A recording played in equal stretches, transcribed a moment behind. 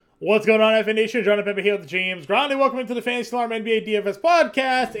What's going on, FN Nation? John Impemba here with James Grande. Welcome into the Fantasy Alarm NBA DFS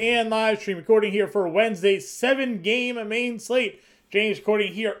podcast and live stream recording here for Wednesday's 7-game main slate. James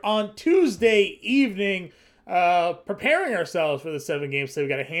recording here on Tuesday evening, preparing ourselves for the 7-game slate. We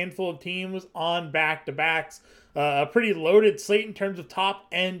got a handful of teams on back-to-backs. A pretty loaded slate in terms of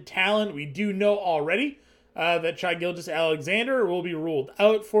top-end talent. We do know already that Shai Gilgeous-Alexander will be ruled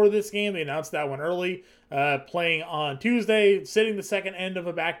out for this game. They announced that one early. Playing on Tuesday, sitting the second end of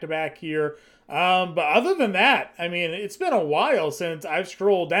a back-to-back here. But other than that, I mean, it's been a while since I've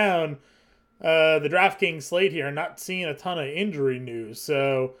scrolled down the DraftKings slate here and not seen a ton of injury news.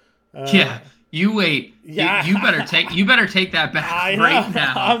 So you wait. Yeah, you better take that back right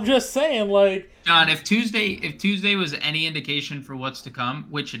now. I'm just saying, like, John, if Tuesday was any indication for what's to come,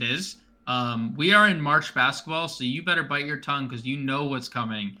 which it is, we are in March basketball, so you better bite your tongue because you know what's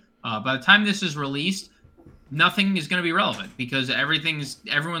coming. By the time this is released, nothing is going to be relevant because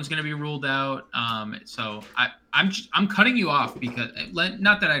everyone's going to be ruled out. So I'm cutting you off because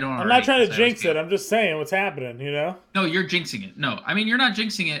not that I don't. I'm not trying to jinx it. I'm just saying what's happening. You know? No, you're jinxing it. No, I mean you're not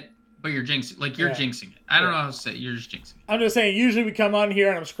jinxing it, but you're jinxing. Like you're jinxing it. I don't know how to say it. You're just jinxing it. I'm just saying. Usually we come on here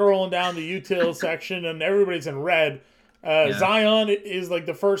and I'm scrolling down the util section and everybody's in red. Zion is like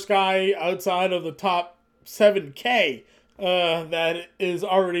the first guy outside of the top 7K. That is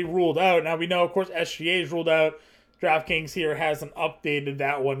already ruled out. Now we know, of course, SGA is ruled out. DraftKings here hasn't updated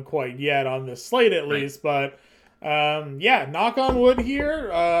that one quite yet on this slate, at least. But knock on wood here.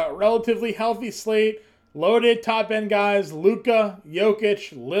 Relatively healthy slate, loaded top end guys: Luka,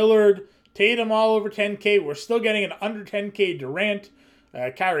 Jokic, Lillard, Tatum, all over 10K. We're still getting an under 10K Durant.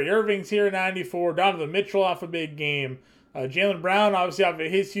 Kyrie Irving's here at 94. Donovan Mitchell off a big game. Jaylen Brown obviously off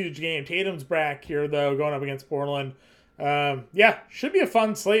of his huge game. Tatum's back here though, going up against Portland. Should be a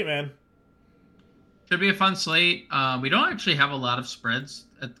fun slate, man. Should be a fun slate. We don't actually have a lot of spreads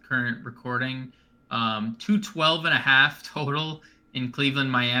at the current recording. 212.5 total in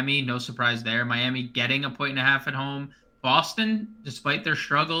Cleveland, Miami. No surprise there. Miami getting 1.5 at home. Boston, despite their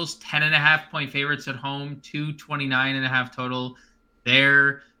struggles, 10.5 point favorites at home. 229.5 total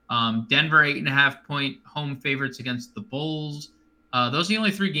there. Denver 8.5 point home favorites against the Bulls. Those are the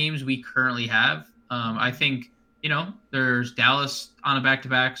only 3 games we currently have. I think. There's Dallas on a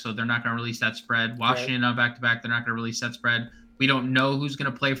back-to-back, so they're not going to release that spread. Washington on a back-to-back, they're not going to release that spread. We don't know who's going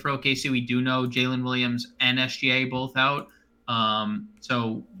to play for OKC. We do know Jalen Williams and SGA both out,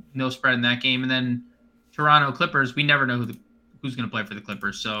 so no spread in that game. And then Toronto Clippers, we never know who's going to play for the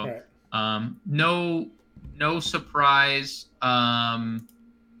Clippers. So no surprise that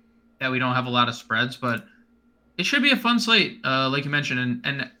we don't have a lot of spreads, but it should be a fun slate, like you mentioned.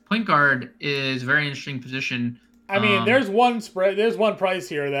 And point guard is a very interesting position. I mean, there's one price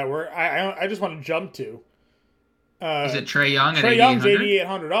here that I just want to jump to. Is it Trae Young? Trae Young's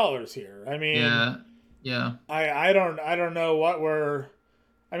 $8,800 here. I mean, yeah. I don't know what we're.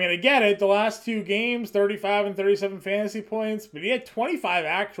 I mean, I get it. The last 2 games, 35 and 37 fantasy points, but he had 25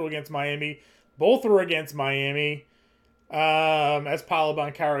 actual against Miami. Both were against Miami. As Paolo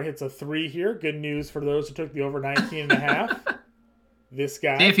Banchero hits a 3 here. Good news for those who took the over 19.5. This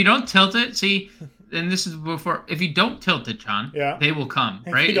guy. If you don't tilt it, and this is before. If you don't tilt it, John, they will come,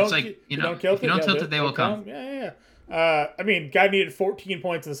 right? It's like if you don't tilt it, they will come. Yeah. I mean, guy needed 14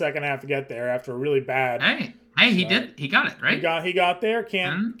 points in the second half to get there after a really bad. Hey, he did. He got it right. He got there.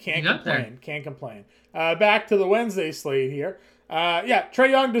 Can't complain. Back to the Wednesday slate here. Trae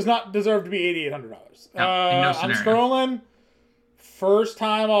Young does not deserve to be $8,800. No I'm scrolling. First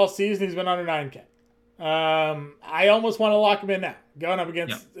time all season he's been under 9K. I almost want to lock him in now. Going up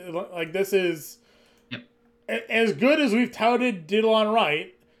against this is as good as we've touted Diddle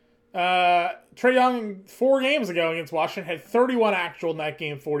Wright. Trae Young 4 games ago against Washington had 31 actual in that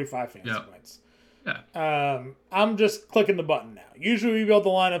game, 45 fantasy points. Yeah. I'm just clicking the button now. Usually we build the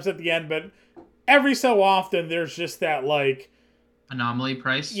lineups at the end, but every so often there's just that anomaly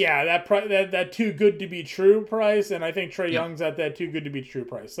price. Yeah, that too good to be true price, and I think Trae Young's at that too good to be true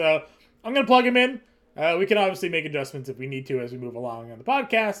price. So I'm gonna plug him in. We can obviously make adjustments if we need to as we move along on the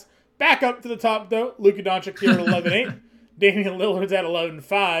podcast. Back up to the top though, Luka Doncic here at 11.8, Damian Lillard's at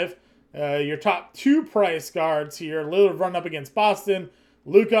 11.5. Your top 2 price guards here. Lillard run up against Boston.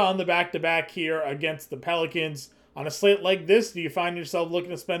 Luka on the back-to-back here against the Pelicans. On a slate like this, do you find yourself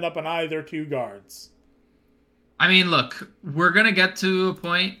looking to spend up on either 2 guards? I mean, look, we're going to get to a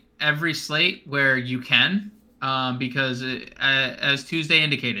point every slate where you can, because as Tuesday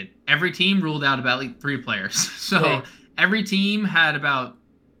indicated, every team ruled out about 3 players. So every team had about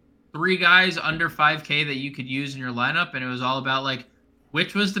 3 guys under 5K that you could use in your lineup, and it was all about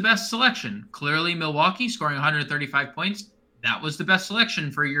which was the best selection. Clearly Milwaukee scoring 135 points. that was the best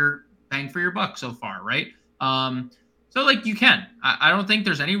selection for your bang for your buck so far, right? So like you can. I don't think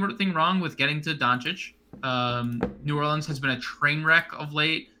there's anything wrong with getting to Doncic. New Orleans has been a train wreck of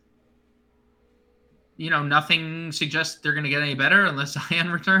late. Nothing suggests they're going to get any better unless Zion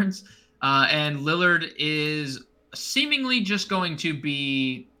returns. And Lillard is seemingly just going to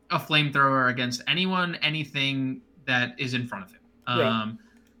be a flamethrower against anyone, anything that is in front of him. Yeah.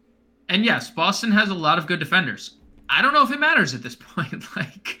 And yes, Boston has a lot of good defenders. I don't know if it matters at this point.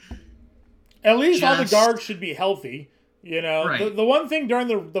 At least all the guards should be healthy. Right. The one thing during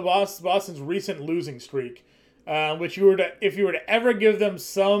the Boston's recent losing streak, which if you were to ever give them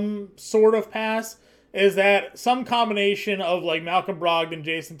some sort of pass, is that some combination of like Malcolm Brogdon,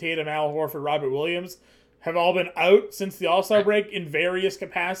 Jason Tatum, Al Horford, Robert Williams have all been out since the All-Star break in various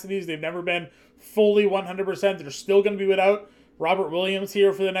capacities. They've never been fully 100%. They're still going to be without Robert Williams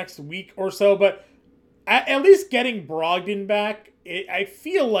here for the next week or so. But at least getting Brogdon back, I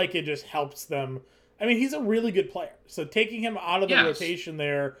feel like it just helps them. I mean, he's a really good player. So taking him out of the rotation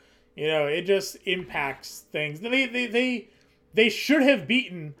there, it just impacts things. They should have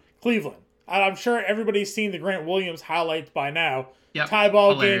beaten Cleveland. I'm sure everybody's seen the Grant Williams highlights by now. Yep. Tie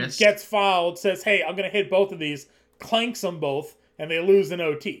ball game, gets fouled, says, hey, I'm going to hit both of these, clanks them both, and they lose in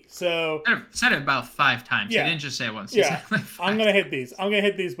OT. So I said it about 5 times. Yeah. He didn't just say it once. Yeah. I'm going to hit these. I'm going to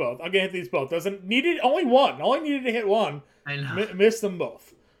hit these both. Doesn't needed only one. Only needed to hit one. I know. Missed them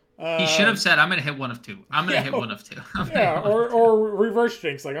both. He should have said, I'm going to hit one of 2. I'm going to hit one of 2. Or reverse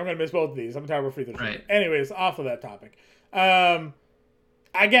jinx. Like, I'm going to miss both of these. I'm tired of free throw. Right. Anyways, off of that topic.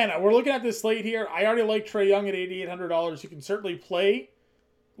 Again, we're looking at this slate here. I already like Trae Young at $8,800. You can certainly play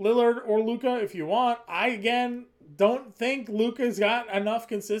Lillard or Luka if you want. I, again, don't think Luka's got enough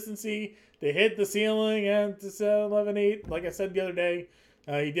consistency to hit the ceiling at 11-8. Like I said the other day,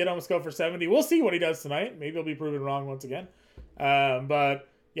 he did almost go for 70. We'll see what he does tonight. Maybe he'll be proven wrong once again. But,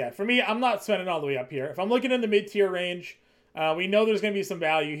 yeah, for me, I'm not spending all the way up here. If I'm looking in the mid-tier range, we know there's going to be some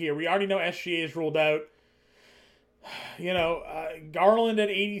value here. We already know SGA is ruled out. Garland at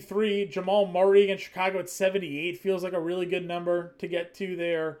 83, Jamal Murray against Chicago at 78 feels like a really good number to get to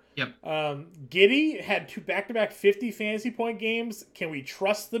there. Yep. Giddey had 2 back-to-back 50 fantasy point games. Can we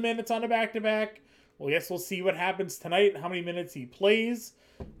trust the minutes on a back-to-back? Well, yes, we'll see what happens tonight, how many minutes he plays.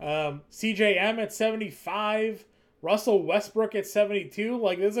 CJM at 75, Russell Westbrook at 72.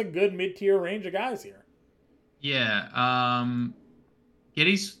 Like, there's a good mid-tier range of guys here. Yeah.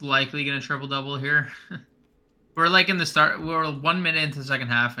 Giddey's likely going to triple-double here. We're like in the start. We're 1 minute into the second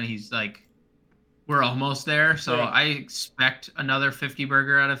half, and he's like, we're almost there. So yeah. I expect another 50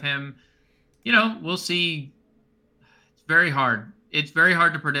 burger out of him. We'll see. It's very hard. It's very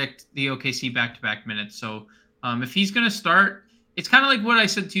hard to predict the OKC back-to-back minutes. So if he's going to start, it's kind of like what I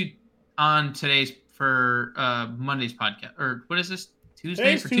said to you on today's for Monday's podcast. Or what is this?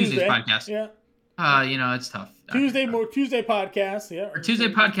 Tuesday's podcast. Yeah. It's tough. Tuesday podcast, yeah. Or Tuesday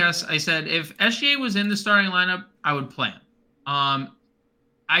podcast, I said if SGA was in the starting lineup, I would play him.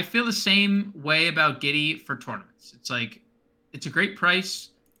 I feel the same way about Giddey for tournaments. It's like, it's a great price.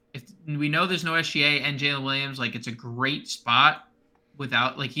 If we know there's no SGA and Jalen Williams, like it's a great spot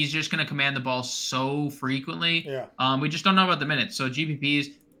without, like he's just going to command the ball so frequently. Yeah. We just don't know about the minutes. So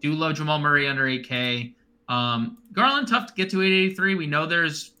GPPs do love Jamal Murray under 8K. Garland, tough to get to 883. We know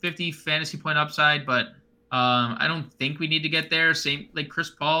there's 50 fantasy point upside, but I don't think we need to get there. Same like Chris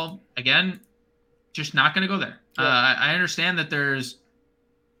Paul, again, just not going to go there. Yeah. I understand that there's,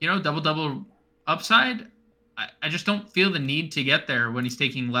 double-double upside. I just don't feel the need to get there when he's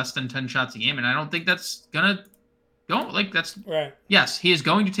taking less than 10 shots a game, and I don't think that's going to go. Like, that's right. Yes, he is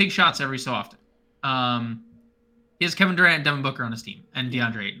going to take shots every so often. He has Kevin Durant and Devin Booker on his team, and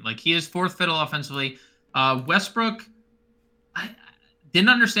DeAndre Ayton. Like, he is fourth fiddle offensively. Westbrook, I didn't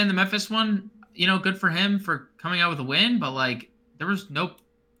understand the Memphis one. Good for him for coming out with a win, but like there was no.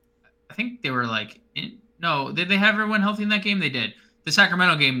 I think they were like, no, did they have everyone healthy in that game? They did. The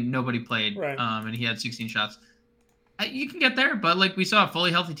Sacramento game, nobody played, right. And he had 16 shots. You can get there, but like we saw a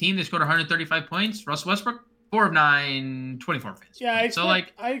fully healthy team. They scored 135 points. Russell Westbrook, 4 of 9, 24 fans. Yeah,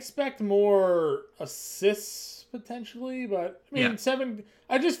 I expect more assists potentially, but I mean 7.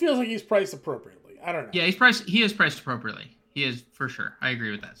 I just feels like he's priced appropriately. I don't know. Yeah, he is priced appropriately. He is for sure. I agree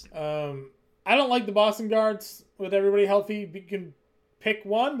with that, Steve. I don't like the Boston guards with everybody healthy. You can pick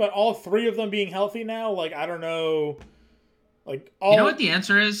one, but all 3 of them being healthy now, like I don't know. Like you know what the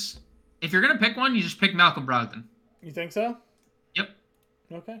answer is? If you're gonna pick one, you just pick Malcolm Brogdon. You think so? Yep.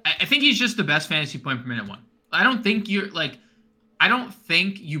 Okay. I think he's just the best fantasy point per minute one. I don't think you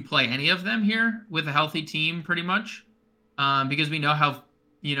play any of them here with a healthy team, pretty much, because we know how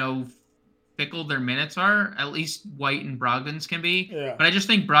fickle their minutes are. At least White and Brogdon's can be. Yeah. But I just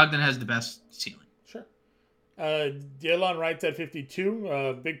think Brogdon has the best ceiling. Sure. Delon Wright's at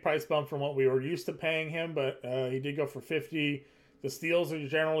 52. Big price bump from what we were used to paying him, but he did go for 50. The steals are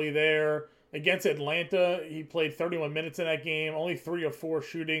generally there. Against Atlanta, he played 31 minutes in that game, only 3 of 4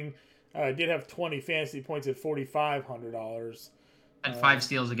 shooting. Did have 20 fantasy points at $4,500. And 5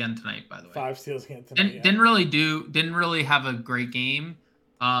 steals again tonight, by the way. 5 steals again tonight. Didn't really have a great game.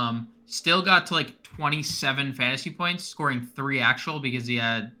 Still got to like 27 fantasy points, scoring 3 actual because he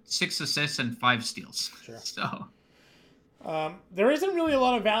had 6 assists and 5 steals. Sure. So there isn't really a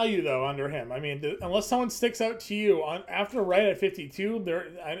lot of value though under him. I mean, unless someone sticks out to you after Wright at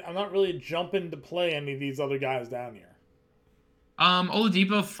 52, I'm not really jumping to play any of these other guys down here.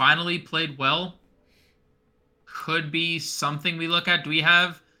 Oladipo finally played well. Could be something we look at. Do we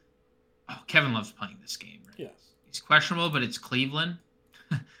have? Oh, Kevin Love's playing this game. Right? Yes. He's questionable, but it's Cleveland.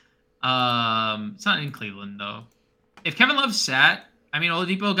 It's not in Cleveland though. If Kevin Love sat, I mean,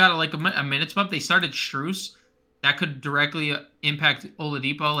 Oladipo got a minutes bump. They started Strus. That could directly impact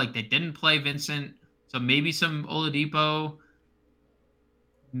Oladipo. Like they didn't play Vincent, so maybe some Oladipo.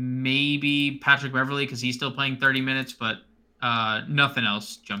 Maybe Patrick Beverley because he's still playing 30 minutes, but nothing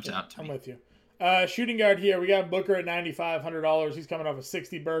else jumps out to me. I'm with you. Shooting guard here, we got Booker at $9,500. He's coming off a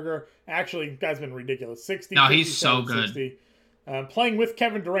 60 burger. Actually, guy's been ridiculous. 60. No, he's so good. 60. Playing with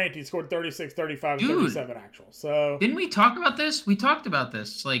Kevin Durant, he scored 36, 35, and 37 actual. So didn't we talk about this? We talked about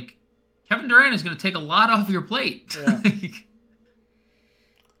this. Like Kevin Durant is going to take a lot off your plate. Yeah.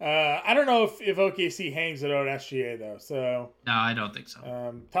 I don't know if OKC hangs it out at SGA though. So no, I don't think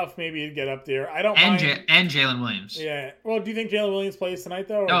so. Tough maybe to get up there. I don't mind. And Jalen Williams. Yeah. Well, do you think Jalen Williams plays tonight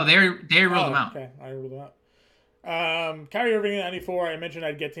though? No, they ruled him out. Okay, I ruled him out. Kyrie Irving at 94. I mentioned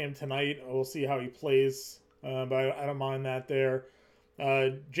I'd get to him tonight. We'll see how he plays, but I don't mind that there.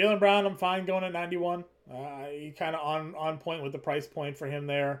 Jaylen Brown, I'm fine going at 91. He kind of on point with the price point for him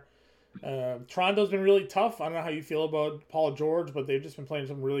there. Toronto's been really tough. I don't know how you feel about Paul George, but they've just been playing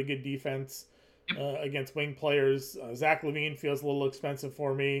some really good defense against wing players. Zach LaVine feels a little expensive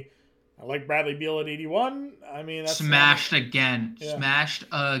for me. I like Bradley Beal at 81. I mean, that's smashed again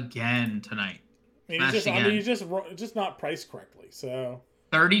tonight. He's just not priced correctly. So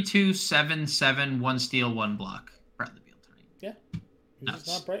 32, 7, 7, 1 steal, 1 block. Bradley Beal tonight. Yeah, he's just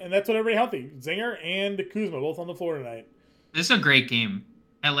not priced, and that's what everybody healthy. Zinger and Kuzma both on the floor tonight. This is a great game.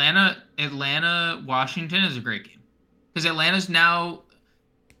 Atlanta, Washington is a great game. Because Atlanta's now...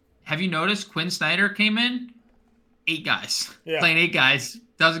 Have you noticed Quinn Snyder came in? 8 guys. Yeah. Playing 8 guys.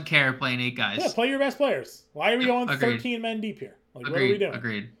 Doesn't care playing 8 guys. Yeah, play your best players. Why are we going 13 men deep here? Like, what are we doing?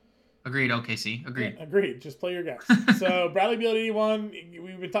 Agreed, OKC. Agreed. Yeah, agreed. Just play your guys. So, Bradley Beal at 81.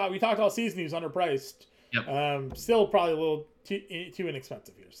 We talked all season he was underpriced. Yep. Still probably a little too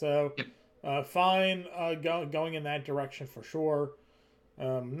inexpensive here. So, fine going in that direction for sure.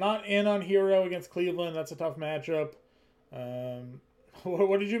 Not in on Hero against Cleveland. That's a tough matchup.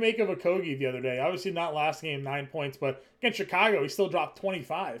 What did you make of Okogie the other day? Obviously not last game, 9 points, but against Chicago, he still dropped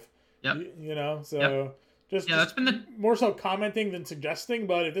 25. Yep. That's been the more so commenting than suggesting.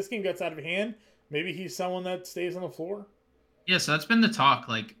 But if this game gets out of hand, maybe he's someone that stays on the floor. Yeah, so that's been the talk.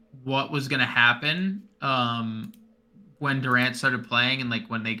 Like, what was going to happen when Durant started playing and like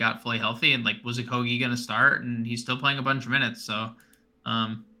when they got fully healthy, and like was Okogie going to start? And he's still playing a bunch of minutes, so.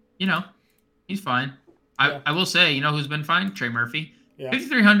 He's fine. I will say, who's been fine? Trey Murphy. Yeah.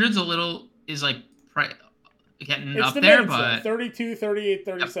 5,300 is like getting up there, but 32, 38,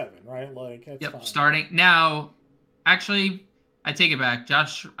 37, right? Like, that's fine. Starting now. Actually, I take it back.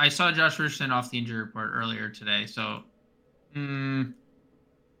 I saw Josh Richardson off the injury report earlier today. So,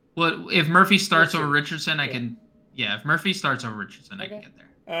 if Murphy starts over Richardson, I can. Yeah, if Murphy starts over Richardson, I can get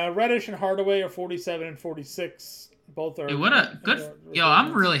there. Reddish and Hardaway are 47 and 46. Both are. Hey, what a good.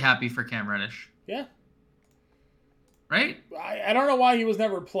 I'm really happy for Cam Reddish. Yeah. Right? I don't know why he was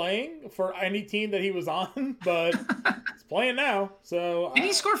never playing for any team that he was on, but he's playing now. So did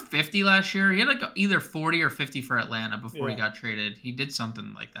he score 50 last year? He had like either 40 or 50 for Atlanta before he got traded. He did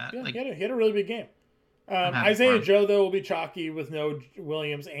something like that. Yeah, he had a really big game. Isaiah Joe, though, will be chalky with no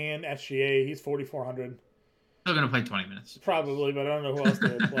Williams and SGA. He's 4,400. Still going to play 20 minutes. Probably, but I don't know who else they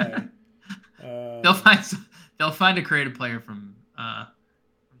would play. They'll find a creative player from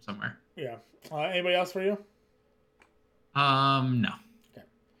somewhere. Yeah. Anybody else for you? No.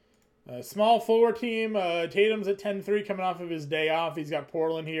 Okay. Small forward team. Tatum's at 10-3 coming off of his day off. He's got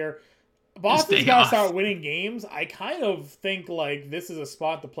Portland here. Boston's got to start winning games. I kind of think like this is a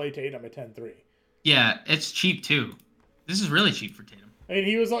spot to play Tatum at 10-3. Yeah, it's cheap too. This is really cheap for Tatum. I mean,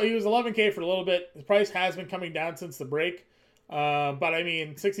 he was $11K for a little bit. His price has been coming down since the break. But I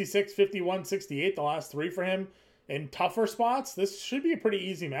mean, 66, 51, 68, the last three for him in tougher spots. This should be a pretty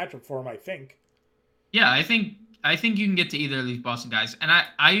easy matchup for him, I think. Yeah, I think you can get to either of these Boston guys, and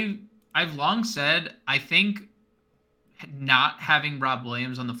I've long said I think not having Rob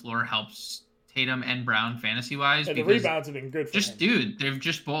Williams on the floor helps Tatum and Brown fantasy wise. Yeah, the rebounds have been good for him. Dude, they've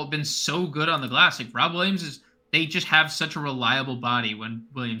just both been so good on the glass. Like Rob Williams they just have such a reliable body when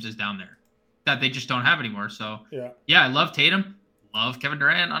Williams is down there that they just don't have anymore. So yeah, I love Tatum. Love Kevin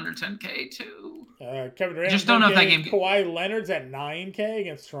Durant under 10K too. Kevin Durant. Just don't know if that game. Kawhi Leonard's at 9K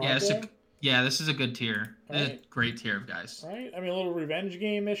against Toronto. Yeah, this is a good tier. This is a great tier of guys. Right. I mean, a little revenge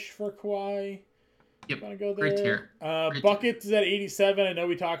game-ish for Kawhi. Yep. Wanna go there? Great tier. Buckets is at 87. I know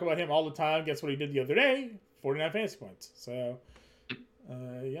we talk about him all the time. Guess what he did the other day? 49 fantasy points. So,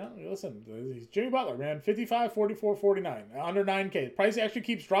 yeah, listen, he's Jimmy Butler, man. 55, 44, 49. Under 9K. The price actually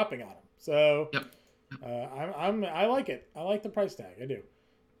keeps dropping on him. So, I like it. I like the price tag. I do.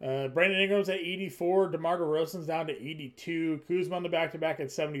 Brandon Ingram's at 84. DeMar DeRozan's down to 82. Kuzma on the back-to-back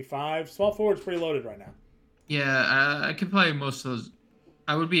at 75. Small forward's pretty loaded right now. Yeah, I can play most of those.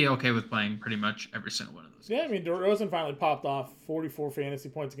 I would be okay with playing pretty much every single one of those. Yeah, I mean, DeRozan finally popped off 44 fantasy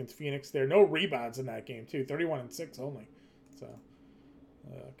points against Phoenix there. No rebounds in that game, too. 31-6 only. So,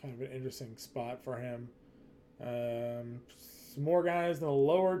 kind of an interesting spot for him. Some more guys in the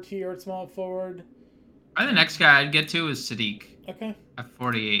lower tier at small forward. The next guy I'd get to is Sadiq. Okay. At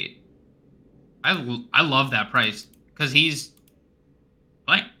 48. I love that price because he's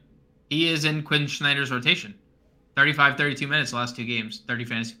playing. He is in Quinn Snyder's rotation. 35, 32 minutes the last two games. 30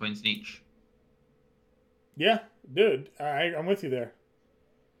 fantasy points in each. Yeah, dude. I'm with you there.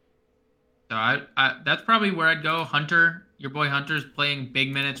 So I that's probably where I'd go. Hunter, your boy Hunter's playing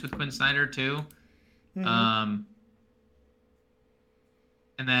big minutes with Quinn Snyder too. Mm-hmm.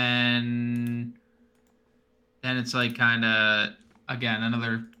 And then it's like kind of again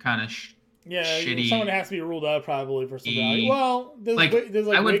another kind of shitty. Someone has to be ruled out probably for some value. Well, does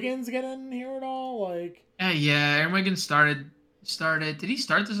Wiggins get in here at all? Like, yeah, Aaron Wiggins started. Did he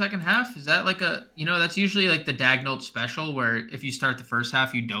start the second half? Is that like that's usually like the Dagnall special where if you start the first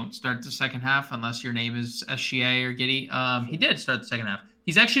half, you don't start the second half unless your name is SGA or Giddy. He did start the second half.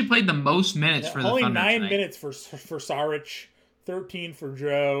 He's actually played the most minutes for the Thunder only 9 tonight. Minutes for Saric, 13 for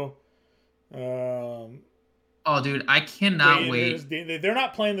Joe. Oh, dude, I cannot wait. They're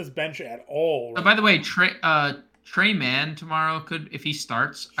not playing this bench at all. Right? By the way, Trae Mann tomorrow could, if he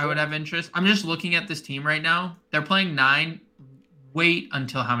starts, sure. I would have interest. I'm just looking at this team right now. They're playing 9. Wait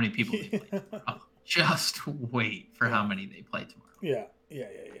until how many people they play. Just wait for how many they play tomorrow. Yeah.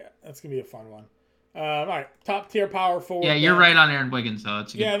 That's gonna be a fun one. All right, top tier power forward. Yeah, you're right on Aaron Wiggins though.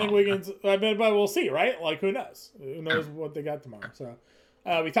 It's I think Wiggins. But we'll see, right? Like, who knows? Who knows what they got tomorrow? So,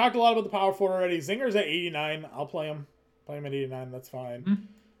 we talked a lot about the power forward already. Zinger's at 89. I'll play him. Play him at 89. That's fine.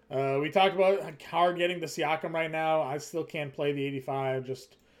 Mm-hmm. We talked about hard getting the Siakam right now. I still can't play the 85.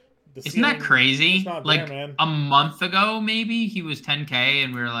 Isn't that crazy? It's not like there, man. A month ago, maybe he was 10K,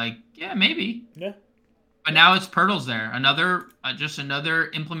 and we were like, yeah, maybe. Yeah. But now it's Pirtle's there. Another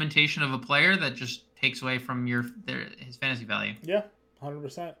implementation of a player that just takes away from his fantasy value. Yeah,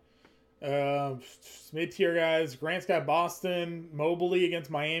 100%. Mid-tier guys. Grant's got Boston. Mobley against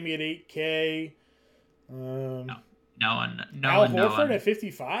Miami at 8K. Al Horford at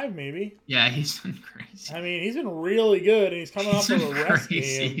 55, maybe. Yeah, he's been crazy. I mean, he's been really good, and he's coming off of a rest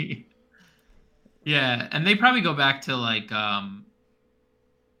game. Yeah, and they probably go back to like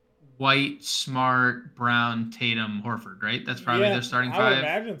White, Smart, Brown, Tatum, Horford, right? That's probably their starting 5. I would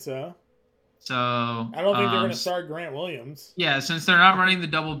imagine so. So I don't think they're going to start Grant Williams. Yeah, since they're not running the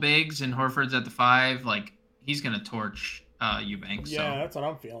double bigs and Horford's at the 5, like he's going to torch Eubanks. Yeah, that's what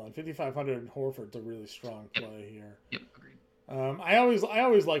I'm feeling. 5,500 Horford's a really strong play here. Yep, agreed. I always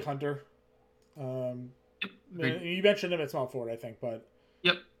like Hunter. You mentioned him at small forward, I think, but.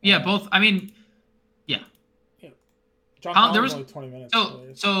 Yep. Yeah, both. I mean, yeah. John Collins there was only 20 minutes.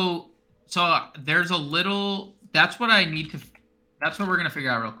 So there's a little. That's what I need to. That's what we're gonna figure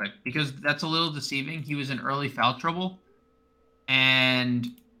out real quick because that's a little deceiving. He was in early foul trouble, and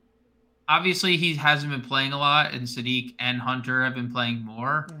obviously he hasn't been playing a lot, and Sadiq and Hunter have been playing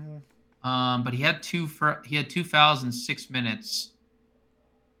more. Mm-hmm. But he had two fouls in 6 minutes.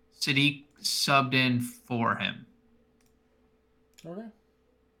 Sadiq subbed in for him. Okay.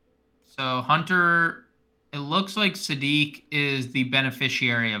 So Hunter, it looks like Sadiq is the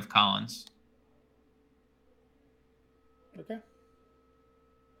beneficiary of Collins. Okay.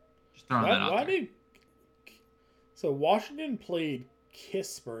 Just throwing that out there. So Washington played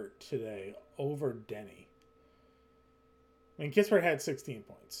Kispert today over Denny. I mean, Kispert had 16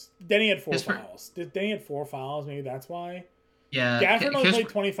 points. Denny had 4 fouls. Denny had 4 fouls. Maybe that's why. Yeah, Gafford only played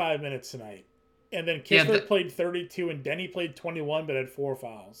 25 minutes tonight. And then Kispert played 32, and Denny played 21, but had 4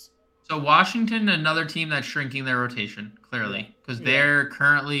 fouls. So Washington, another team that's shrinking their rotation, clearly, because they're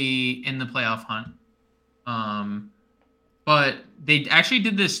currently in the playoff hunt. But they actually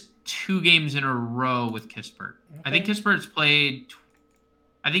did this 2 games in a row with Kispert. Okay. I think Kispert's played.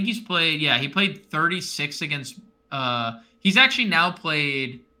 I think he's played. Yeah, he played 36 against. He's actually now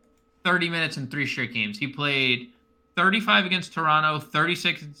played 30 minutes in 3 straight games. He played 35 against Toronto,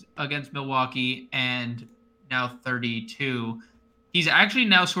 36 against Milwaukee, and now 32. He's actually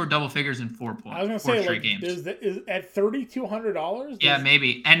now scored double figures in 4 points. I was gonna say, like, games. Is at $3,200? Yeah,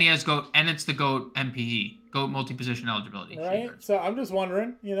 maybe. And he has GOAT, and it's the GOAT MPE, GOAT multi-position eligibility. Right. So I'm just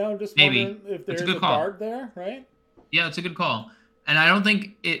wondering, wondering if there's a guard there, right? Yeah, it's a good call. And I don't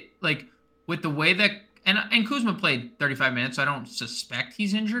think it, like, with the way that, and Kuzma played 35 minutes, so I don't suspect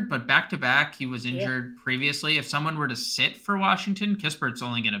he's injured, but back-to-back, he was injured previously. If someone were to sit for Washington, Kispert's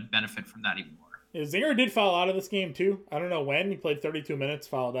only going to benefit from that even more. Yeah, Zinger did foul out of this game, too. I don't know when. He played 32 minutes,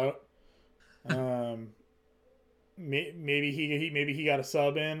 fouled out. Maybe he got a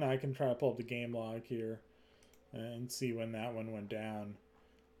sub in. I can try to pull up the game log here and see when that one went down.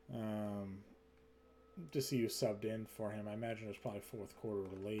 To see who subbed in for him. I imagine it was probably 4th quarter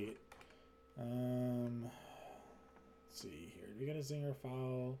or late. Let's see here. Did we get a Zinger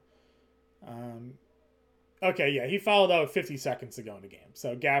foul? Okay, yeah, he fouled out 50 seconds ago in the game.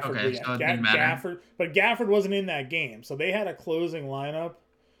 So Gafford, Gafford, but Gafford wasn't in that game, so they had a closing lineup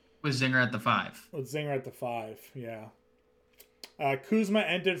with Zinger at the 5. With Zinger at the 5, yeah. Kuzma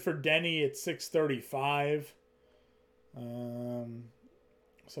entered for Denny at 6:35.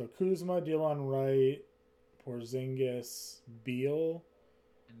 So Kuzma, Delon Wright, Porzingis, Beal,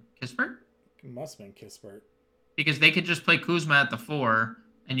 and Kispert. Must have been Kispert. Because they could just play Kuzma at the 4,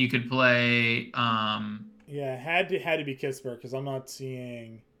 and you could play. Yeah, had to be Kispert because I'm not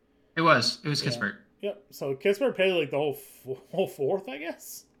seeing. It was Kispert. Yep. So Kispert played like the whole 4th, I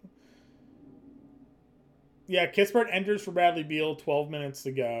guess. Yeah, Kispert enters for Bradley Beal. 12 minutes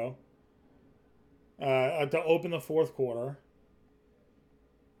to go. To open the 4th quarter.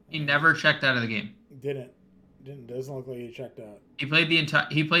 He never checked out of the game. Didn't. Doesn't look like he checked out. He played the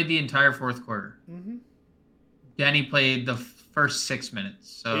entire 4th quarter. Mm-hmm. Then he played the first 6 minutes.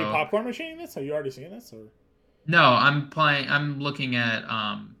 So are you popcorn machining this? Are you already seeing this? Or no, I'm looking at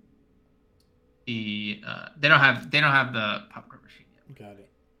they don't have the popcorn machine yet. Got it.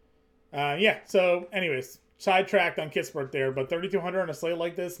 Yeah. So, anyways, sidetracked on Kispert there, but 3,200 on a slate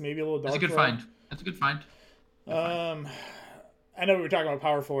like this, maybe a little dark. That's a good find. That's a good find. I know we were talking about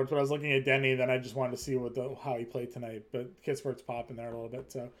power forwards, but I was looking at Denny, then I just wanted to see how he played tonight. But Kispert's popping there a little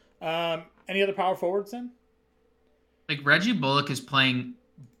bit. So, any other power forwards then? Like Reggie Bullock is playing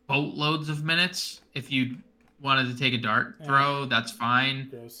boatloads of minutes. If you wanted to take a dart throw, that's fine.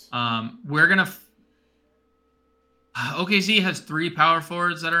 Gross. We're gonna. OKC has 3 power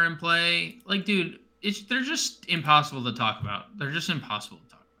forwards that are in play. Like, dude, they're just impossible to talk about. They're just impossible to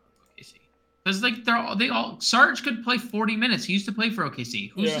talk about OKC because like they all Sarge could play 40 minutes. He used to play for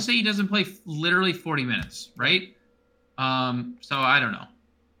OKC. Who's to say he doesn't play literally 40 minutes, right? So I don't know.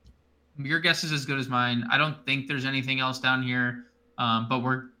 Your guess is as good as mine. I don't think there's anything else down here.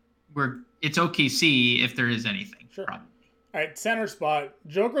 But it's OKC if there is anything. Sure. Probably. All right, center spot.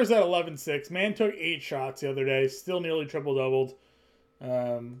 Joker's at 11-6. Man took 8 shots the other day. Still nearly triple-doubled.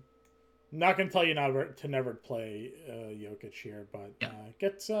 Not going to tell you never play Jokic here, but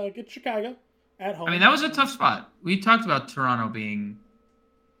get Chicago at home. I mean, that was a tough spot. We talked about Toronto being,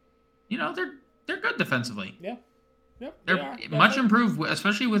 they're good defensively. Yeah. Yep, they're much improved,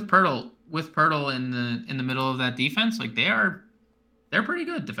 especially with Pirtle. With Pirtle in the middle of that defense, like they're pretty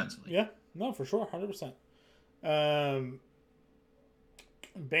good defensively. Yeah, no, for sure, 100%.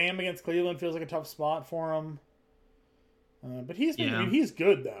 Bam against Cleveland feels like a tough spot for him, but he's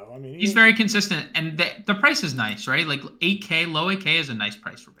good though. I mean, he's very consistent, and the price is nice, right? Like 8K, low 8K is a nice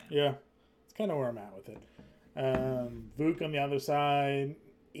price for Bam. Yeah, it's kind of where I'm at with it. Vuk on the other side,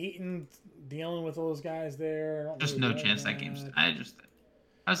 Eaton dealing with those guys there. Just no chance that game's.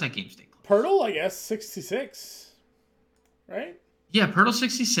 How's that game stay close? Pirtle, I guess 66, right? Yeah, Pirtle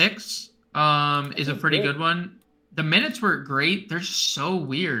 66 is a pretty good one. The minutes were great. They're just so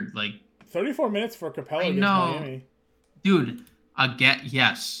weird. Like 34 minutes for Capella against Miami. Dude, again,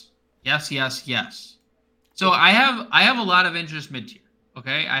 yes. So I have a lot of interest mid-tier.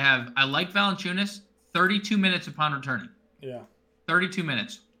 Okay? I like Valanciunas, 32 minutes upon returning. Yeah. 32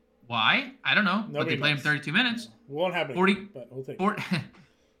 minutes. Why? I don't know. But they played him 32 minutes. Won't happen. 40, again, but we'll take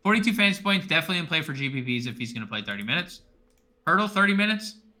 42 fantasy points, definitely in play for GPPs if he's going to play 30 minutes. Hurdle 30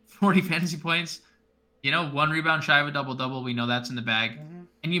 minutes, 40 fantasy points. 1 rebound shy of a double-double. We know that's in the bag. Mm-hmm.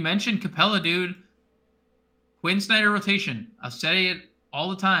 And you mentioned Capella, dude. Quinn Snyder rotation. I'll say it all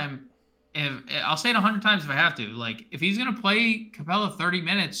the time. I'll say it 100 times if I have to. Like, if he's going to play Capella 30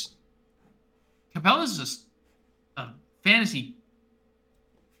 minutes, Capella's just a fantasy,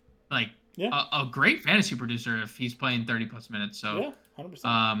 like, a great fantasy producer if he's playing 30-plus minutes. So, yeah,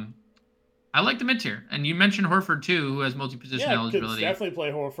 100%. I like the mid-tier. And you mentioned Horford, too, who has multi-position eligibility. Could definitely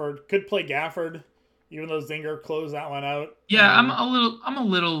play Horford. Could play Gafford, even though Zinger closed that one out. Yeah, I'm a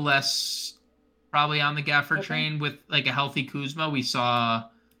little less probably on the Gafford train with, like, a healthy Kuzma. We saw,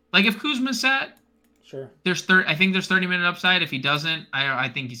 like, if Kuzma's sat, sure. I think there's 30-minute upside. If he doesn't, I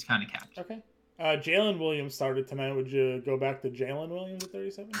think he's kind of capped. Okay. Jalen Williams started tonight. Would you go back to Jalen Williams at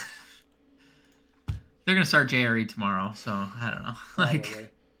 37? They're gonna start JRE tomorrow, so I don't know. Like, probably.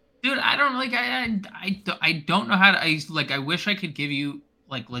 Dude, I don't like. I don't know how to. I wish I could give you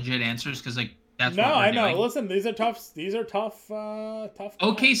like legit answers because like that's no. What I know. Doing. Listen, these are tough. These are tough. Tough.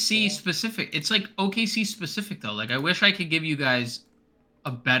 OKC specific. It's like OKC specific though. Like I wish I could give you guys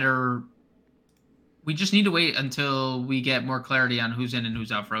a better. We just need to wait until we get more clarity on who's in and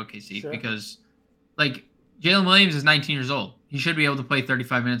who's out for OKC because, like, Jalen Williams is 19 years old. He should be able to play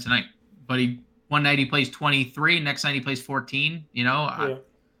 35 minutes a night, but one night he plays 23, next night he plays 14. Your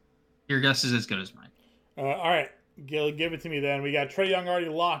guess is as good as mine. All right, Gil, give it to me then. We got Trae Young already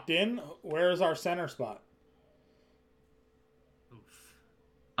locked in. Where is our center spot?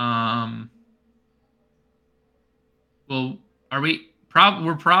 Well,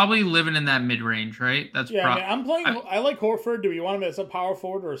 we're probably living in that mid range, right? I'm playing. I like Horford. Do we want him as a power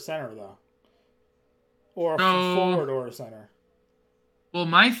forward or a center though, or a forward or a center? Well,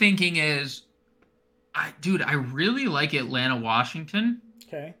 my thinking is, I really like Atlanta, Washington.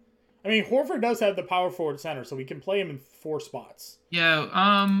 Okay. I mean, Horford does have the power forward center, so we can play him in 4 spots.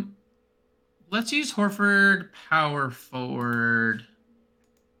 Yeah. Let's use Horford power forward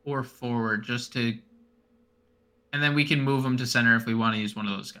or forward just to, and then we can move him to center if we want to use one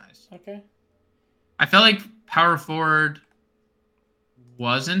of those guys. Okay. I felt like power forward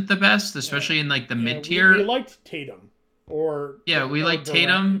wasn't the best, especially in like the mid tier. We liked Tatum. We liked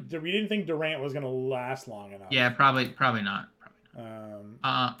Tatum. We didn't think Durant was going to last long enough. Yeah, probably not.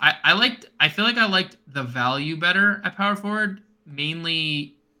 I feel like I liked the value better at power forward,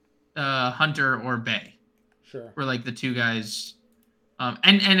 mainly Hunter or Bay. Sure. Were like the two guys.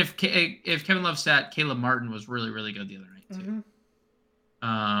 And if Kevin Love sat, Caleb Martin was really, really good the other night too.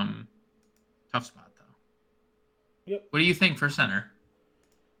 Mm-hmm. Tough spot though. Yep. What do you think for center?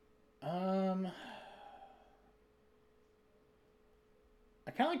 I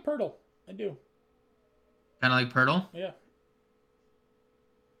kind of like Pirtle. I do. Kind of like Pirtle? Yeah.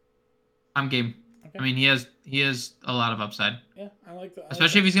 I'm game. Okay. I mean, he has a lot of upside. Yeah, I like that.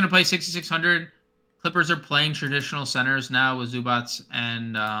 Especially if he's going to play 6,600. Clippers are playing traditional centers now with Zubats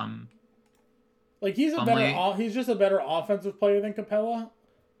and he's just a better offensive player than Capella.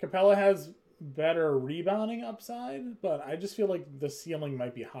 Capella has better rebounding upside, but I just feel like the ceiling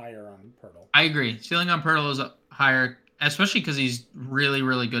might be higher on Pirtle. I agree. Ceiling on Pirtle is higher, especially because he's really,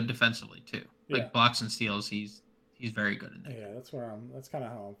 really good defensively too. Like blocks and steals, he's very good in there. Yeah, that's kind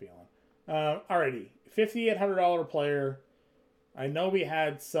of how I'm feeling. Alrighty, $5,800 player. I know we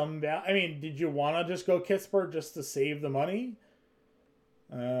had some. I mean, did you want to just go Kispert just to save the money?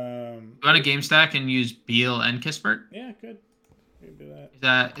 You want a game stack and use Beal and Kispert? Yeah, good. We can do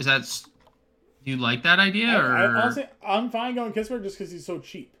that. Is that? Do you like that idea? Honestly, I'm fine going Kispert just because he's so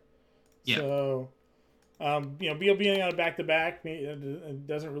cheap. Yeah. So, Beal being on a back-to-back, it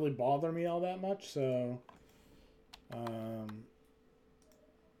doesn't really bother me all that much. So,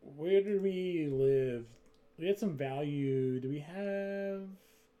 where do we live? We had some value. Do we have...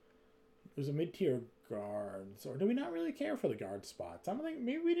 There's a mid-tier guards. Or do we not really care for the guard spots? I don't think...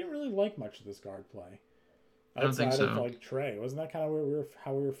 Maybe we didn't really like much of this guard play. I don't think so. Outside of, like, Trae. Wasn't that kind of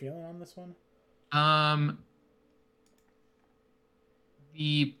how we were feeling on this one?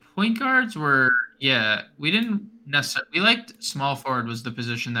 The point guards were... Yeah, we didn't necessarily... We liked small forward was the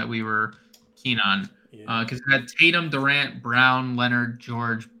position that we were keen on. Because it had Tatum, Durant, Brown, Leonard,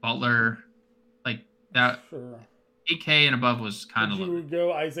 George, Butler... That sure. 8K and above was kind of low. Would you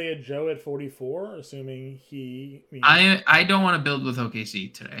go Isaiah Joe at 44, assuming he... I don't want to build with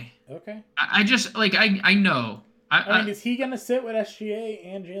OKC today. Okay. I just, like, I know. I mean, is he going to sit with SGA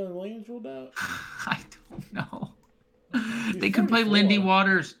and Jalen Williams ruled out? I don't know. They could play Lindy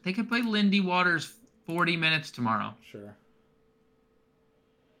Waters. They could play Lindy Waters 40 minutes tomorrow. Sure.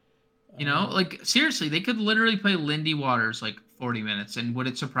 Like, seriously, they could literally play Lindy Waters, like, 40 minutes. And would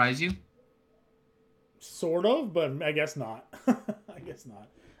it surprise you? Sort of, but I guess not. I guess not.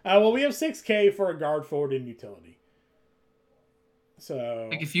 Well, we have 6K for a guard, forward, and utility. So,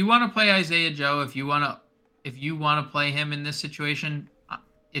 like, if you want to play Isaiah Joe, if you want to play him in this situation,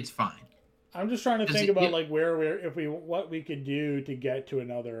 it's fine. I'm just trying to think about like what we could do to get to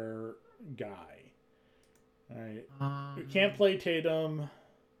another guy. All right, we can't play Tatum.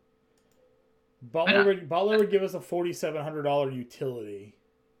 Butler would give us a $4,700 utility.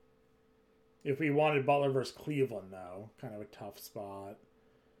 If we wanted Butler versus Cleveland, though, kind of a tough spot.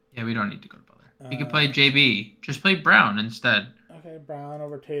 Yeah, we don't need to go to Butler. We could play JB. Just play Brown instead. Okay, Brown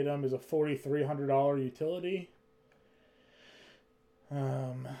over Tatum is a $4,300 utility.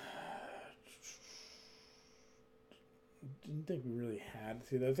 Didn't think we really had.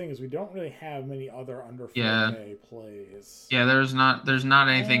 See, the thing is, we don't really have many other under 4K plays. Yeah, there's not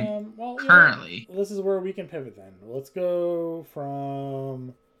anything currently. Yeah, this is where we can pivot then. Let's go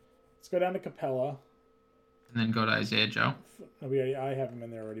down to Capella. And then go to Isaiah Joe. I have him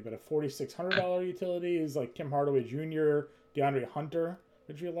in there already, but a $4,600 utility is like Tim Hardaway Jr., DeAndre Hunter,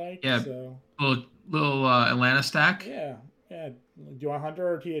 which you like. Yeah, so little Atlanta stack. Yeah. Do you want Hunter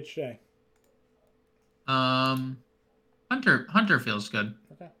or THJ? Hunter feels good.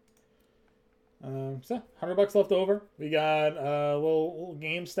 Okay. So $100 left over. We got a little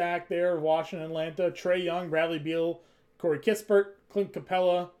game stack there. Washington, Atlanta, Trae Young, Bradley Beal, Corey Kispert, Clint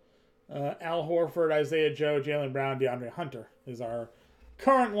Capella, Al Horford, Isaiah Joe, Jaylen Brown, DeAndre Hunter is our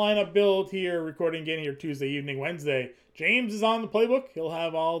current lineup build here. Recording getting here Tuesday evening, Wednesday. James is on the playbook. He'll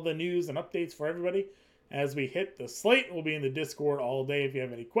have all the news and updates for everybody as we hit the slate. We'll be in the Discord all day if you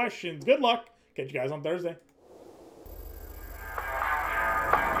have any questions. Good luck. Catch you guys on Thursday.